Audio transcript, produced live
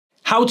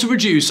How to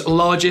reduce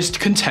Largest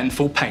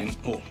Contentful Paint,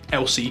 or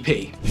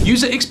LCP.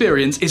 User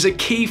experience is a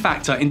key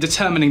factor in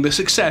determining the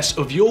success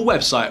of your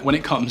website when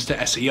it comes to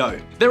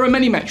SEO. There are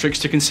many metrics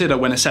to consider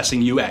when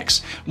assessing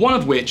UX, one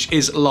of which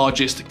is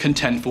Largest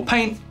Contentful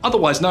Paint,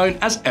 otherwise known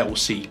as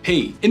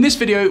LCP. In this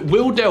video,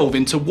 we'll delve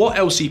into what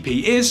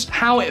LCP is,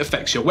 how it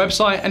affects your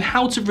website, and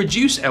how to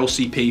reduce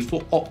LCP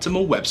for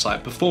optimal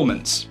website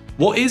performance.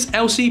 What is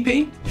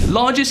LCP?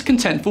 Largest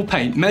Contentful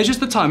Paint measures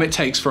the time it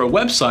takes for a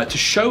website to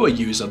show a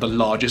user the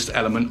largest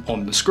element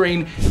on the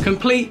screen,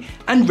 complete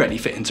and ready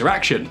for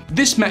interaction.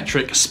 This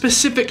metric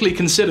specifically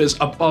considers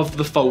above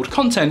the fold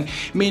content,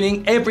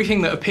 meaning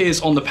everything that appears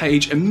on the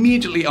page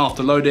immediately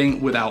after loading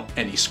without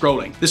any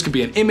scrolling. This could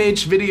be an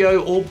image,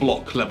 video, or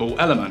block level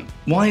element.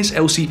 Why is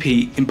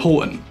LCP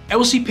important?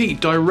 LCP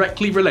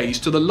directly relates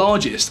to the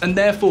largest and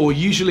therefore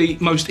usually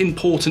most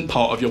important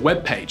part of your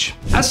web page.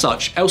 As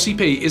such,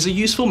 LCP is a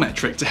useful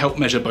metric to help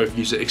measure both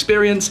user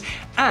experience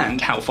and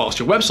how fast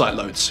your website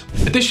loads.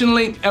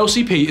 Additionally,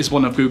 LCP is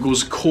one of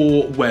Google's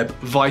core web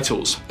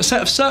vitals, a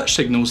set of search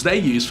signals they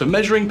use for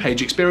measuring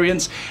page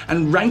experience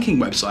and ranking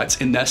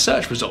websites in their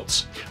search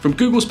results. From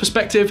Google's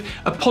perspective,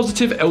 a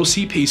positive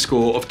LCP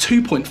score of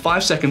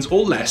 2.5 seconds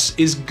or less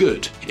is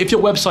good. If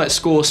your website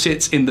score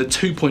sits in the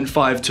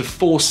 2.5 to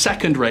 4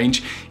 second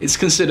range, it's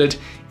considered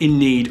in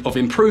need of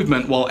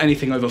improvement, while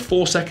anything over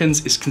 4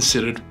 seconds is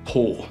considered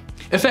poor.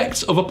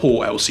 Effects of a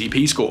poor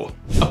LCP score.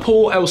 A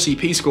poor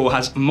LCP score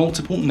has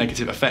multiple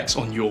negative effects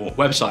on your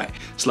website.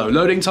 Slow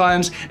loading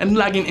times and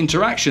lagging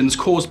interactions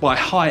caused by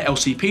high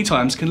LCP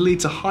times can lead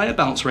to higher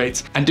bounce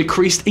rates and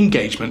decreased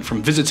engagement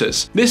from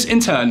visitors. This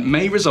in turn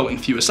may result in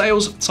fewer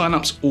sales,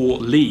 signups, or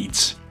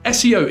leads.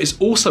 SEO is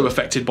also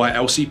affected by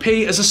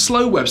LCP, as a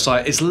slow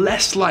website is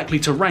less likely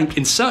to rank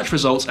in search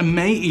results and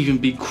may even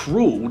be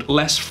crawled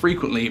less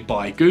frequently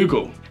by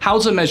Google. How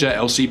to measure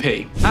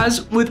LCP.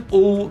 As with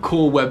all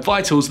core web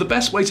vitals, the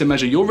best way to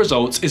measure your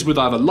results is with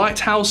either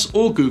Lighthouse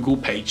or Google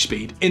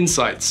PageSpeed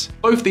Insights.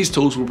 Both these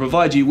tools will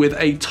provide you with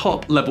a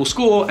top-level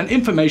score and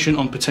information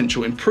on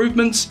potential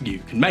improvements you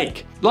can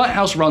make.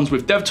 Lighthouse runs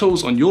with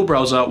DevTools on your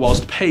browser,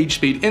 whilst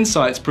PageSpeed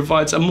Insights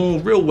provides a more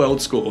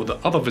real-world score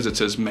that other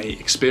visitors may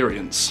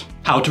experience.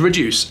 How to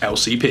reduce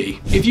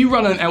LCP. If you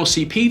run an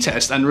LCP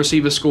test and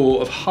receive a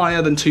score of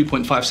higher than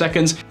 2.5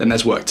 seconds, then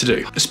there's work to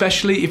do,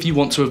 especially if you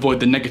want to avoid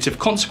the negative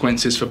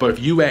consequences for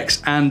both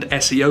UX and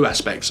SEO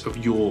aspects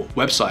of your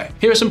website.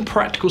 Here are some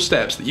practical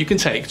steps that you can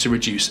take to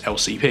reduce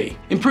LCP.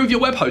 Improve your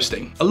web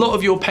hosting. A lot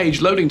of your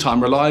page loading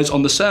time relies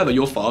on the server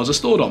your files are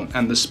stored on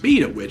and the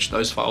speed at which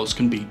those files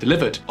can be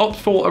delivered. Opt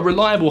for a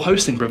reliable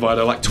hosting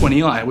provider like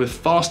 20i with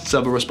fast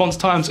server response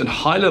times and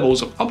high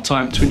levels of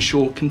uptime to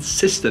ensure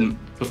consistent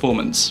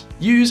performance.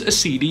 Use a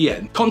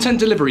CDN. Content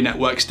delivery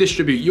networks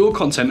distribute your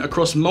content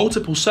across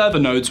multiple server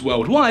nodes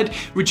worldwide,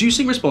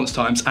 reducing response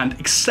times and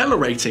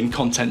accelerating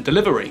content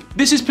delivery.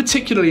 This is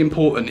particularly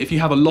important if you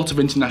have a lot of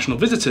international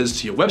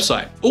visitors to your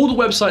website. All the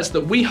websites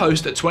that we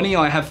host at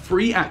 20i have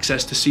free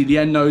access to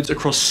CDN nodes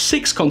across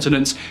 6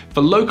 continents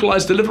for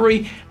localized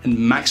delivery and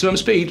maximum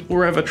speed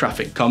wherever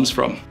traffic comes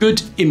from.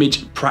 Good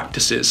image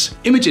practices.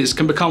 Images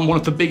can become one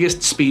of the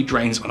biggest speed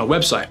drains on a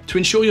website. To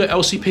ensure your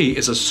LCP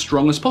is as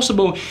strong as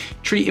possible,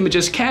 treat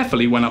images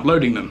carefully when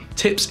uploading them.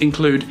 Tips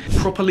include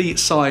properly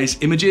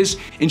sized images,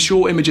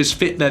 ensure images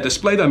fit their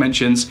display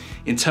dimensions,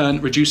 in turn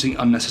reducing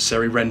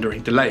unnecessary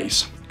rendering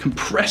delays.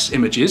 Compress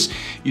images.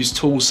 Use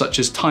tools such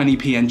as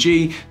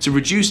TinyPNG to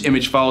reduce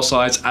image file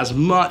size as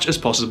much as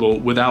possible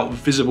without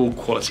visible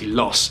quality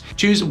loss.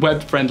 Choose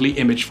web-friendly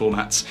image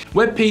formats.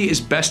 WebP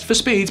is best for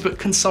speeds but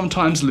can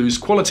sometimes lose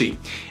quality.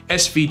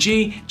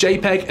 SVG,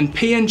 JPEG, and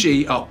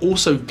PNG are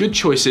also good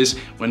choices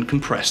when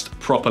compressed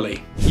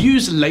properly.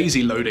 Use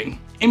lazy loading.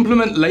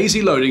 Implement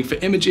lazy loading for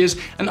images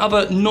and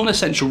other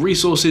non-essential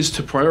resources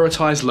to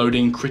prioritize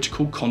loading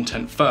critical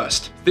content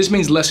first. This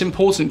means less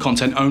important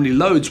content only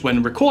loads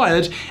when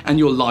required, and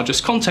your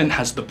largest content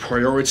has the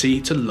priority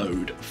to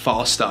load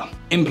faster.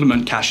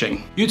 Implement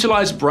caching.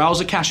 Utilize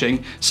browser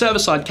caching,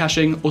 server-side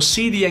caching, or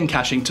CDN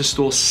caching to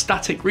store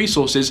static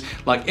resources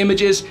like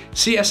images,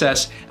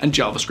 CSS, and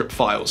JavaScript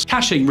files.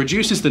 Caching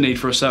reduces the need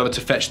for a server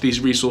to fetch these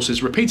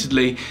resources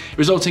repeatedly,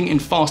 resulting in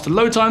faster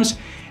load times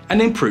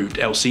and improved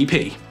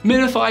LCP.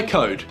 Minify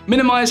code.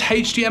 Minimize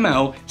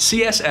HTML,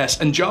 CSS,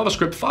 and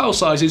JavaScript file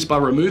sizes by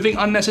removing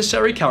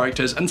unnecessary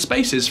characters and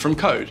spaces from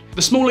code.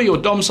 The smaller your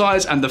DOM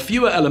size and the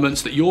fewer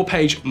elements that your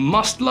page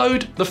must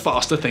load, the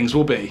faster things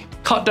will be.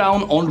 Cut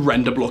down on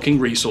render blocking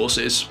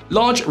resources.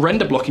 Large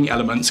render blocking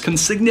elements can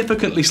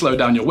significantly slow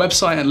down your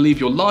website and leave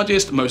your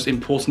largest, most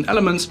important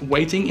elements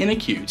waiting in a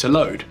queue to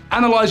load.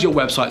 Analyze your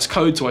website's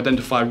code to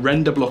identify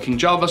render blocking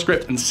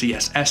JavaScript and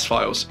CSS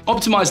files.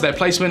 Optimize their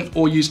placement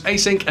or use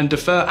async and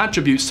defer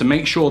attributes to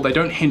make sure they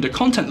don't hinder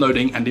content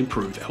loading and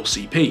improve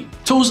LCP.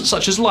 Tools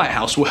such as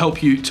Lighthouse will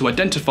help you to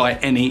identify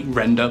any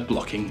render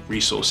blocking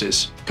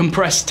resources.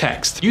 Compress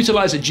text.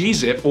 Utilize a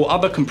gzip or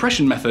other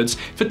compression methods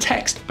for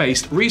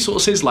text-based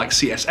resources like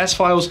CSS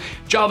files,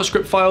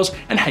 JavaScript files,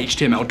 and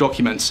HTML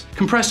documents.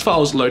 Compressed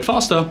files load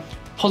faster,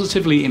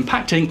 positively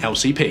impacting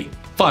LCP.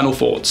 Final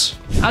thoughts.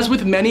 As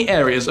with many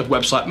areas of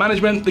website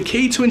management, the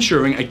key to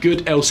ensuring a good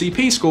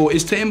LCP score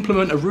is to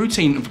implement a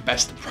routine of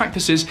best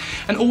practices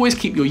and always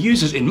keep your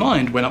users in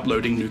mind when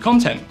uploading new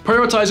content.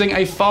 Prioritizing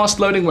a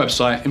fast-loading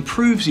website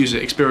improves user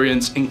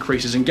experience,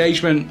 increases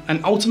engagement,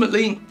 and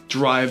ultimately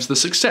drives the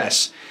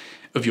success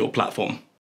of your platform.